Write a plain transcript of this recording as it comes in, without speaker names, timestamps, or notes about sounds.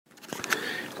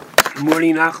Good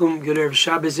morning, Nachum. Good Erev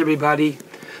Shabbos, everybody.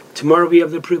 Tomorrow we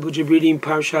have the privilege of reading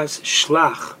Parshat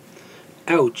Shelach.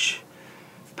 Ouch.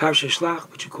 Parshat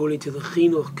Shelach, which according to the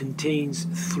Chinuch contains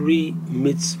 3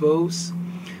 mitzvos,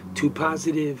 2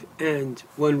 positive and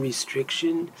 1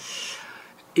 restriction,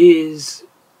 is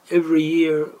every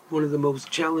year one of the most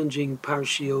challenging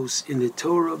parshios in the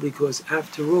Torah, because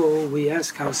after all, we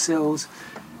ask ourselves,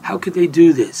 how could they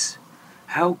do this?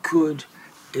 How could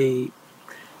a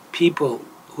people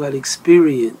who had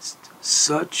experienced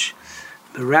such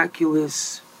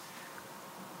miraculous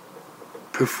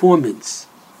performance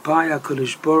by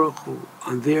HaKadosh Baruch Hu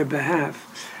on their behalf,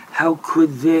 how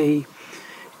could they,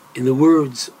 in the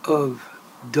words of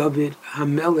David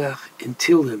HaMelech in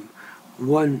Tehillim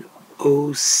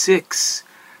 106,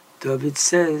 David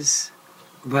says,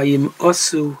 Vayim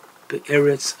osu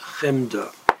be'eretz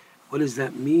chemda. What does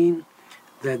that mean?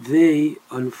 That they,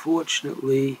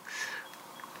 unfortunately,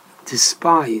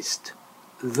 despised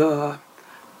the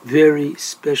very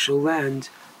special land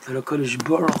that HaKadosh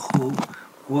Baruch Hu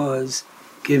was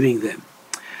giving them.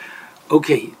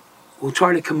 Okay, we'll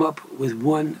try to come up with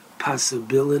one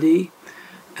possibility,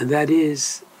 and that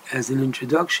is, as an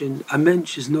introduction, a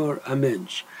mensch is nor a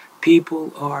mensch.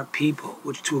 People are people,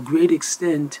 which to a great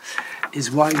extent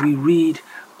is why we read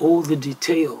all the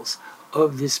details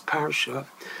of this parsha,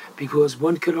 because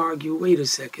one could argue, wait a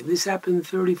second, this happened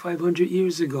 3,500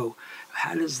 years ago.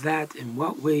 How does that, in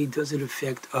what way does it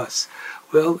affect us?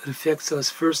 Well, it affects us,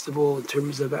 first of all, in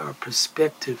terms of our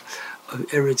perspective of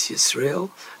Eretz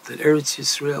Yisrael, that Eretz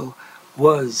Yisrael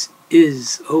was,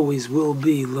 is, always will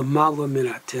be, Lamala min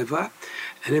HaTeva,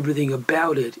 and everything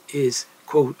about it is,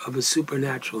 quote, of a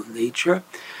supernatural nature.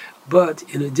 But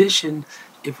in addition,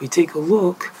 if we take a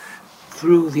look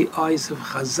through the eyes of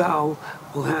Chazal,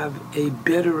 we'll have a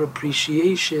better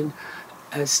appreciation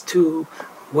as to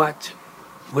what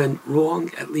went wrong,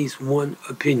 at least one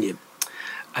opinion.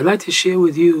 I'd like to share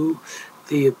with you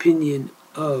the opinion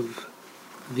of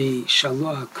the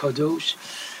Shalach Kadosh,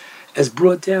 as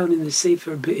brought down in the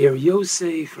Sefer Be'er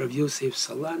Yosef, Rav Yosef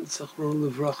Salan, Zachron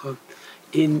Levracha,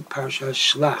 in Parshat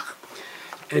Shelach.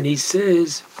 And he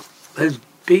says, as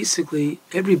basically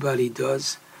everybody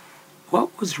does,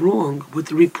 what was wrong with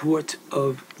the report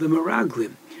of the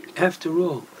Meraglim? After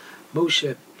all,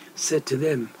 Moshe said to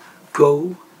them,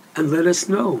 go and let us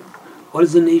know. What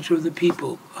is the nature of the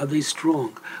people? Are they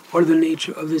strong? What are the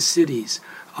nature of the cities?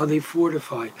 Are they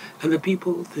fortified? And the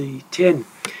people, the 10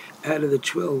 out of the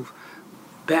 12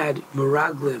 bad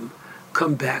Meraglim,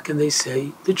 come back and they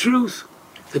say the truth.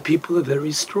 The people are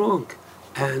very strong,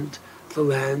 and the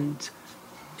land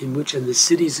in which, and the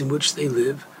cities in which they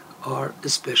live, are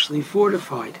especially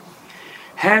fortified.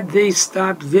 Had they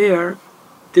stopped there,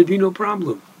 there'd be no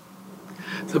problem.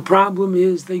 The problem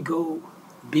is they go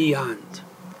beyond.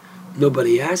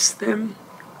 Nobody asked them,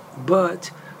 but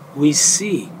we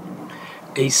see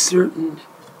a certain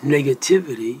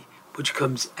negativity which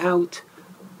comes out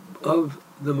of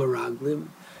the Meraglim,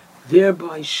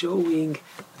 thereby showing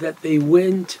that they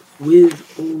went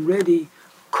with already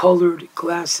colored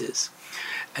glasses.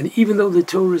 And even though the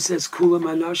Torah says Kulam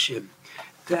Anashim,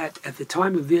 that at the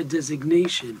time of their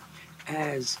designation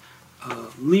as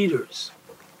leaders,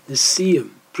 the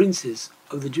Siyam, princes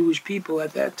of the Jewish people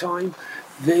at that time,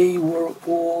 they were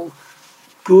all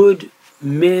good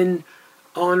men,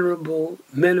 honorable,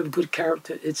 men of good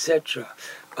character, etc.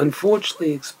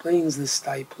 Unfortunately, explains the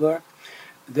Stipler,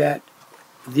 that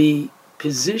the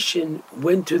position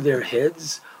went to their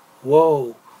heads.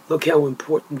 Whoa, look how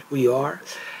important we are.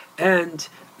 And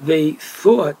they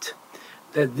thought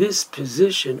that this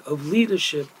position of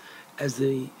leadership, as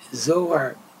the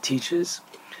Zohar teaches,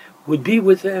 would be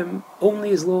with them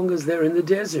only as long as they're in the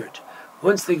desert.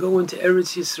 Once they go into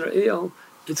Eretz Yisrael,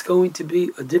 it's going to be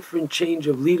a different change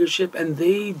of leadership, and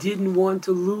they didn't want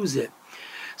to lose it.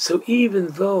 So even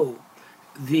though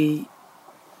the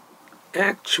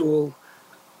actual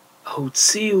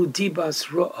Hotziu Dibas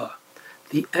Ra'ah,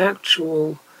 the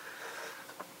actual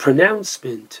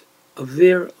pronouncement of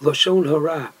their Lashon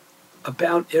Hara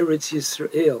about Eretz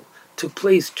Yisrael took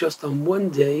place just on one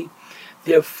day,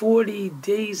 their 40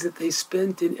 days that they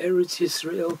spent in Eretz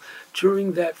Yisrael,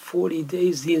 during that 40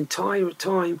 days, the entire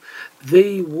time,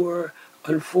 they were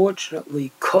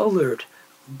unfortunately colored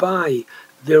by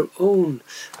their own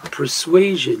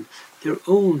persuasion, their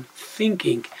own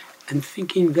thinking, and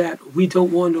thinking that we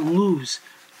don't want to lose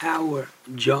our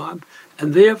job,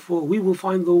 and therefore we will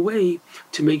find the way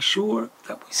to make sure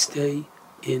that we stay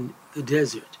in the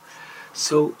desert.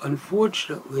 So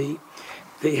unfortunately,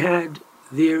 they had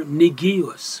their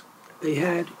negios, they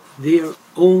had their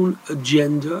own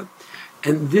agenda,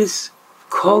 and this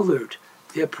colored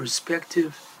their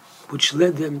perspective which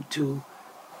led them to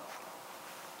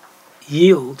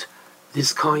yield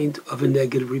this kind of a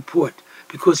negative report.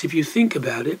 Because if you think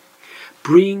about it,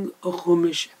 bring a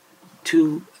chumash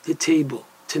to the table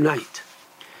tonight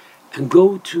and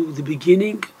go to the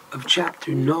beginning of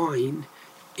chapter 9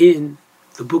 in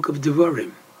the book of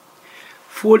Devarim.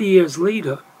 40 years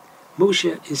later,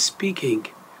 Moshe is speaking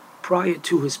prior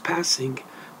to his passing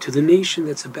to the nation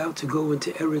that's about to go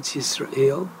into Eretz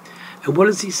Yisrael. And what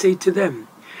does he say to them?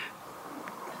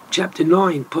 Chapter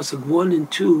 9, Pasuk 1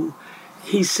 and 2,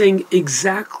 he's saying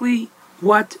exactly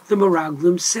what the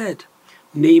Meraglim said.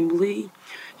 Namely,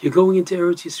 you're going into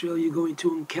Eretz Yisrael, you're going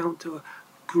to encounter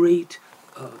great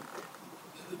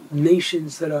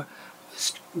nations that are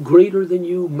greater than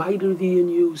you, mightier than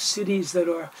you, cities that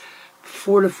are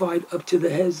fortified up to the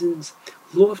heavens,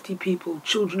 lofty people,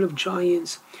 children of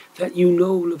giants that you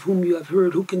know and of whom you have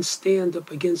heard, who can stand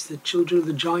up against the children of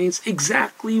the giants.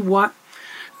 Exactly what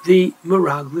the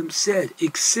Meraglim said,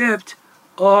 except,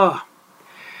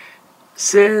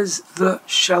 says the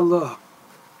Shalach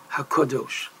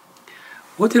HaKadosh.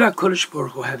 What did HaKadosh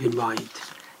Baruch Hu have in mind?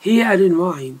 He had in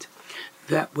mind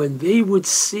that when they would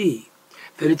see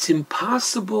that it's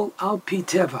impossible al pi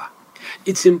teva,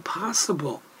 it's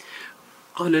impossible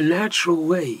on a natural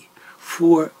way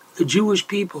for the Jewish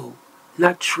people,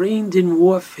 not trained in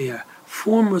warfare,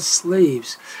 former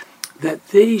slaves, that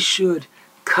they should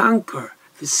conquer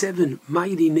the 7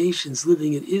 mighty nations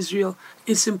living in Israel.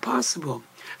 It's impossible.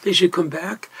 They should come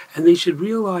back and they should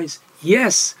realize,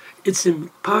 yes, it's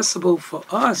impossible for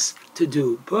us to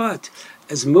do. But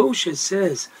as Moshe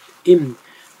says in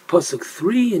Pasuk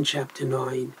 3 in chapter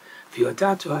 9,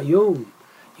 V'yodatu hayom,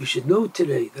 you should know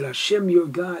today that Hashem, your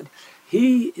God,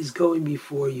 He is going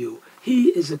before you. He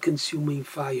is a consuming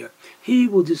fire. He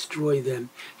will destroy them.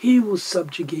 He will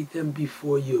subjugate them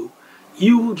before you.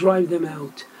 You will drive them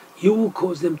out. You will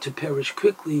cause them to perish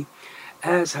quickly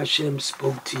as Hashem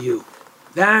spoke to you.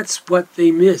 That's what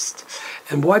they missed.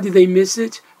 And why did they miss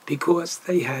it? Because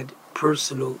they had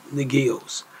personal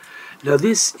negios. Now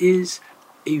this is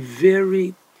a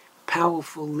very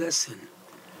powerful lesson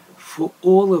for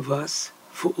all of us,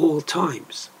 for all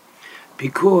times.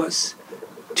 Because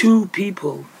 2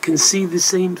 people can see the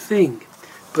same thing,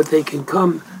 but they can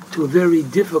come to a very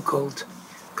difficult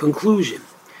conclusion.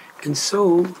 And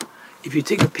so, if you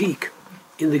take a peek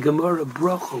in the Gemara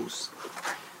Brachos,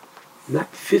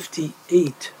 not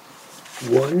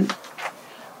 58:1,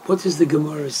 what does the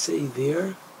Gemara say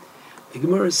there? The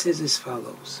Gemara says as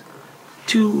follows: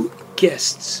 2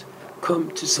 guests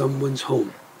come to someone's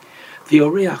home. The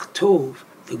Oreach Tov,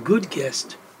 the good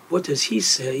guest, what does he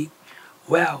say?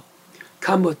 Wow,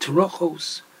 kama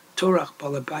torachos torach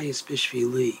balabayis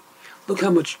bishvili. Look how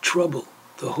much trouble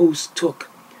the host took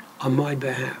on my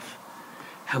behalf.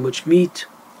 How much meat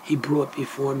he brought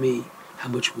before me, how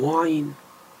much wine,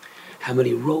 how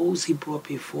many rolls he brought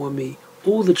before me.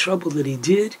 All the trouble that he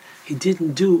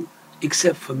didn't do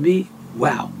except for me.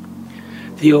 Wow.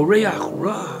 The Oreach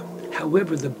Ra,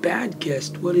 however, the bad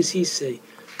guest, what does he say?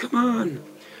 Come on,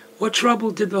 what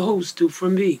trouble did the host do for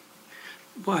me?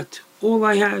 What? All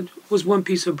I had was 1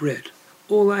 piece of bread.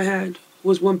 All I had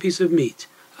was 1 piece of meat.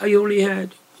 I only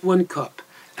had 1 cup.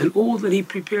 And all that he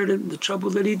prepared and the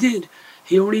trouble that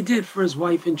he only did for his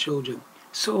wife and children.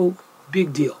 So,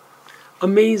 big deal.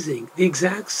 Amazing. The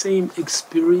exact same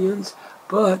experience,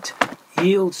 but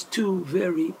yields 2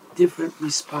 very different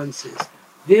responses.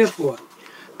 Therefore,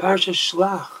 Parshat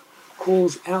Shelach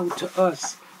calls out to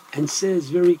us and says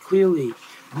very clearly,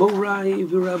 Morai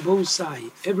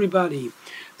v'rabosai, everybody,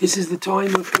 this is the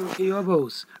time of Pirkei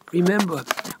Avos. Remember,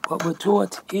 what we're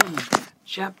taught in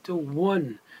chapter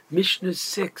 1, Mishnah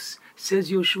 6,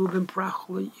 says Yoshua ben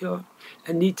Prachlia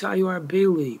and Nitayu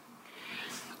Arbeli,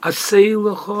 Asei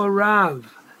l'cha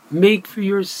rav, make for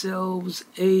yourselves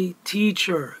a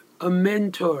teacher, a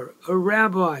mentor, a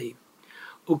rabbi,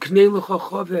 uknei l'cha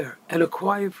chaver, and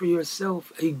acquire for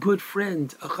yourself a good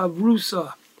friend, a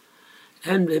chavrusa,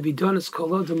 and lebidonis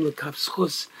kol adam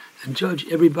l'kafschus, and judge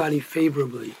everybody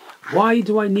favorably. Why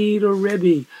do I need a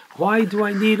rebbe? Why do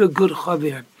I need a good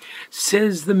chaver?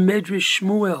 Says the Medrash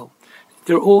Shmuel.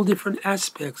 They're all different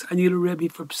aspects. I need a rebbe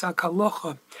for psak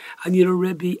halacha. I need a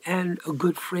rebbe and a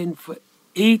good friend for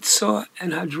eitzah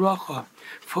and hadracha,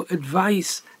 for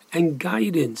advice and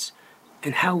guidance,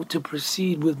 and how to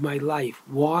proceed with my life.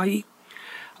 Why?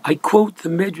 I quote the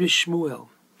Medrash Shmuel.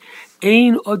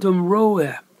 Ein adam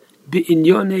roeh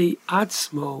b'inyonei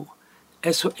atzmo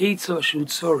es ha'eitzah shu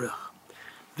tzorech.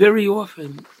 Very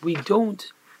often we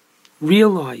don't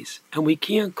realize and we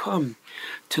can't come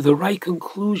to the right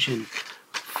conclusion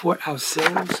for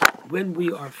ourselves when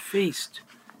we are faced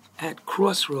at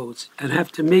crossroads and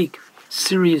have to make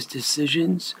serious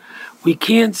decisions, we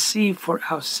can't see for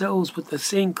ourselves with the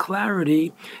same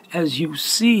clarity as you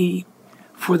see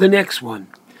for the next one,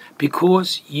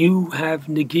 because you have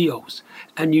negios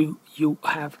and you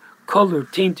have color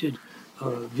tainted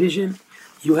vision.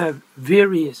 You have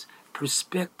various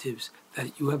perspectives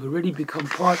that you have already become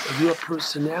part of your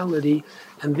personality,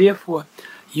 and therefore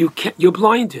you're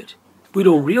blinded. We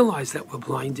don't realize that we're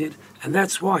blinded, and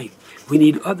that's why we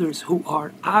need others who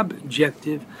are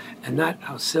objective and not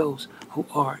ourselves who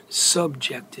are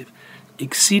subjective.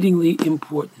 Exceedingly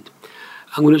important.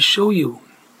 I'm going to show you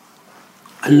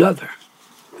another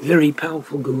very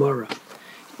powerful Gemara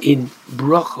in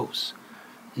Brachos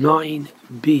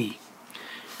 9b.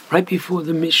 Right before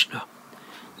the Mishnah,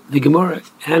 the Gemara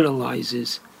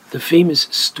analyzes the famous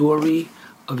story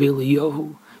of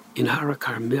Eliyahu in Har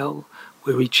Carmel,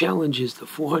 where he challenges the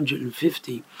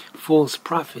 450 false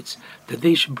prophets that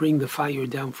they should bring the fire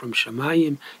down from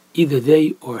Shemayim, either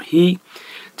they or he,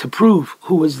 to prove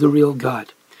who is the real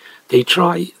God. They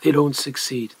try, they don't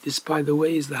succeed. This, by the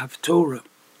way, is the Haftorah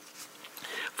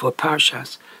for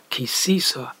Parshas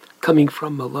Kisisa, coming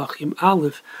from Malachim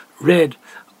Aleph, read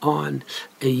on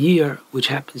a year which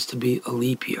happens to be a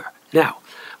leap year. Now,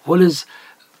 what does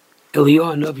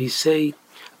Eliyahu Navi say?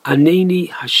 Aneni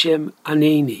Hashem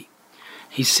Aneni.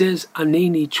 He says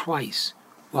Aneni twice.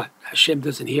 What? Hashem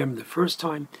doesn't hear him the first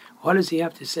time. What does he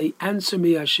have to say? Answer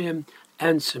me, Hashem,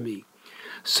 answer me.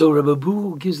 So Rabbi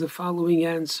Abu gives the following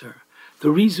answer.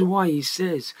 The reason why he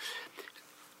says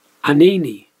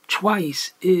Aneni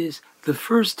twice is, the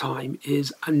first time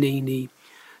is Aneni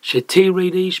Shetei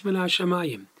Reish Min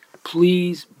Hashamayim.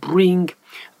 Please bring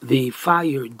the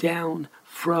fire down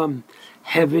from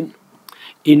heaven,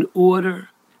 in order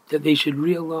that they should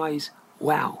realize,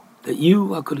 wow, that you,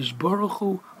 HaKadosh Baruch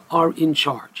Hu, are in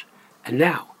charge. And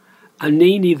now,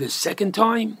 Aneni the second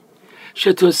time,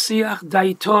 Shetosiach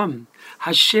Daitom.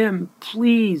 Hashem,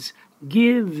 please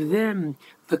give them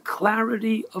the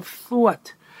clarity of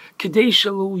thought, Kedei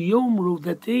Shelo Yomru,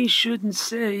 that they shouldn't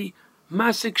say,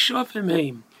 Masik Shofim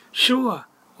Heim. Sure,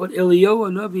 what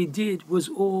Eliyahu Navi did was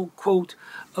all, quote,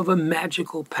 of a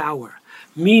magical power,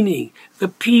 meaning the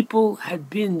people had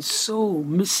been so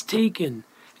mistaken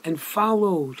and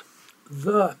followed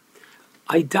the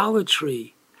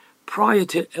idolatry prior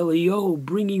to Eliyahu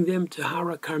bringing them to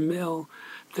Har Carmel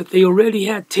that they already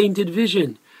had tainted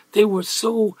vision. They were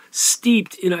so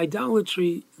steeped in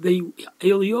idolatry,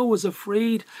 Eliyahu was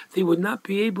afraid they would not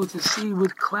be able to see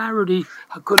with clarity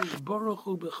HaKadosh Baruch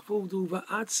Hu b'chvodu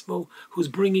v'atzmo, who's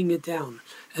bringing it down.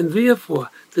 And therefore,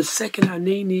 the second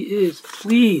Haneni is,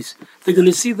 please, they're going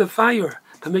to see the fire,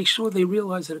 but make sure they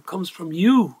realize that it comes from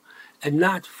you and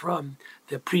not from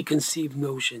their preconceived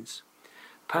notions.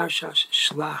 Parshat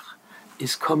Shelach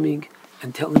is coming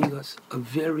and telling us a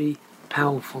very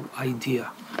powerful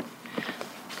idea.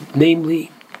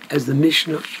 Namely, as the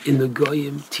Mishnah in the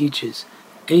Goyim teaches,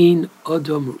 Ein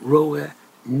Adam Roeh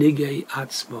Nigei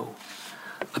Atzmo.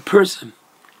 A person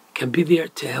can be there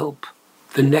to help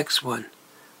the next one,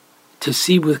 to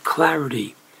see with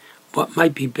clarity what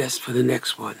might be best for the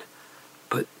next one.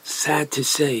 But sad to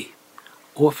say,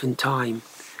 oftentimes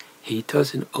he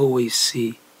doesn't always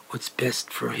see what's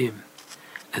best for him.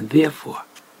 And therefore,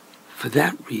 for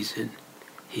that reason,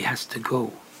 he has to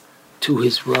go to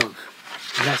his Rav.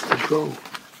 He has to go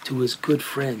to his good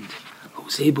friend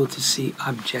who's able to see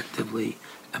objectively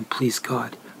and, please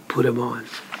God, put him on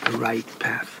the right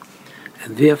path.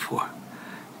 And therefore,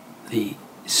 the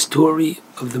story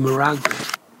of the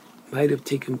Meraglim might have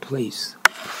taken place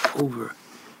over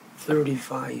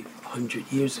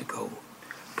 3,500 years ago,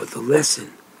 but the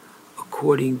lesson,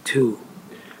 according to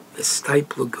the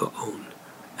Steipler Gaon,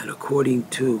 and according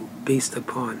to, based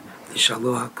upon the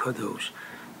Shalom HaKadosh,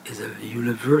 is a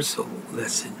universal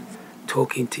lesson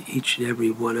talking to each and every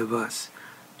one of us.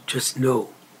 Just know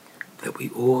that we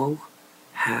all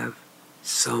have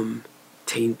some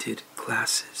tainted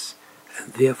classes,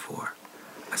 and therefore,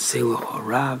 aseh lecha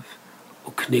rav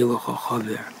uknei lecha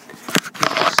chaver.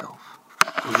 Get yourself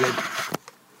ready.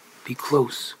 Be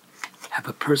close. Have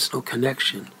a personal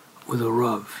connection with a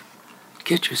Rav.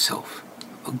 Get yourself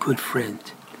a good friend,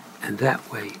 and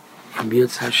that way, from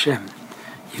Yirtzeh Hashem,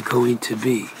 you're going to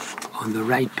be on the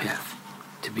right path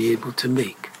to be able to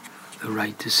make the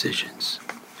right decisions.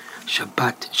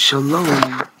 Shabbat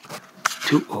Shalom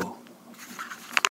to all.